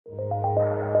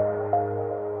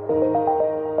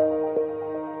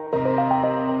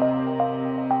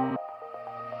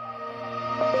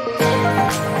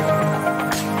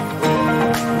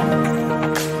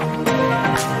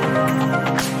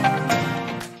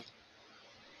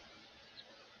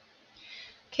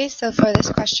Okay, so for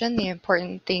this question, the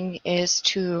important thing is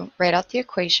to write out the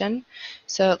equation.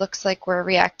 So it looks like we're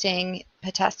reacting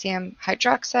potassium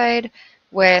hydroxide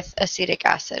with acetic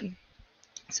acid.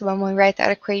 So when we write that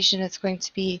equation, it's going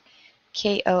to be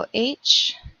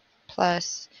KOH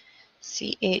plus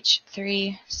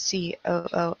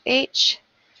CH3COOH.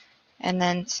 And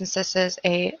then since this is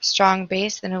a strong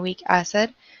base and a weak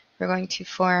acid, we're going to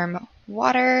form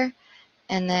water,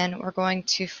 and then we're going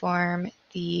to form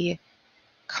the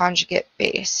conjugate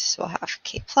base. So we'll have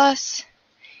K plus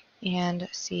and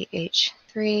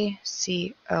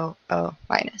CH3COO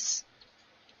minus.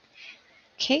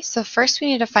 Okay, so first we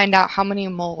need to find out how many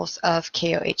moles of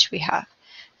KOH we have.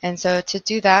 And so to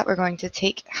do that, we're going to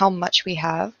take how much we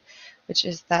have, which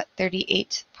is that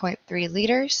 38.3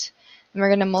 liters, and we're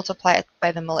going to multiply it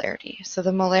by the molarity. So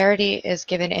the molarity is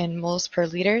given in moles per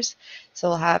liters, so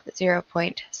we'll have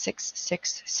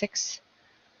 0.666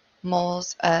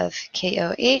 moles of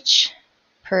KOH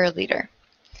per liter.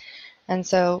 And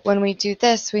so when we do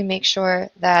this, we make sure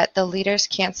that the liters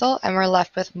cancel and we're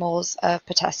left with moles of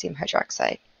potassium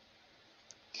hydroxide.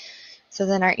 So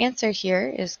then our answer here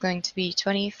is going to be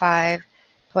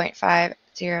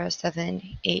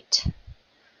 25.5078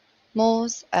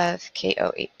 moles of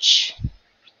KOH.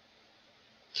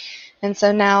 And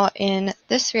so now in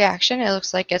this reaction, it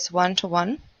looks like it's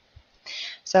 1:1.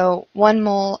 So 1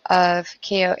 mole of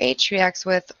KOH reacts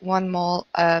with 1 mole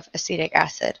of acetic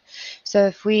acid. So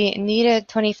if we needed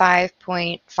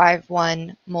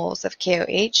 25.51 moles of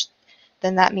KOH,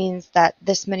 then that means that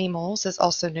this many moles is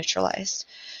also neutralized.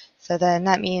 So then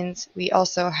that means we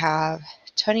also have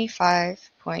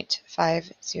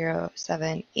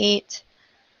 25.5078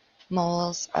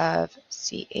 moles of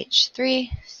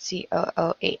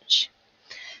CH3COOH.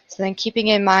 So then keeping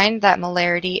in mind that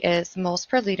molarity is moles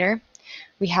per liter,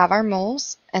 we have our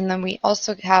moles, and then we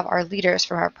also have our liters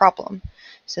from our problem.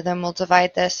 So then we'll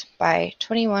divide this by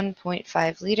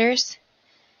 21.5 liters,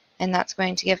 and that's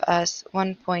going to give us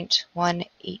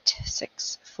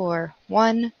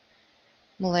 1.18641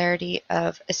 molarity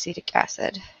of acetic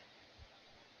acid.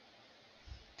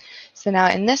 So now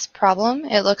in this problem,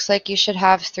 it looks like you should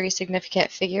have 3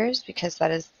 significant figures because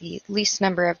that is the least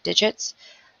number of digits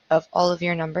of all of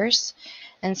your numbers.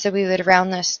 And so we would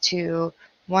round this to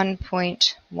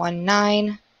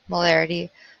 1.19 molarity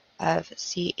of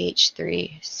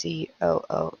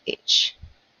CH3COOH.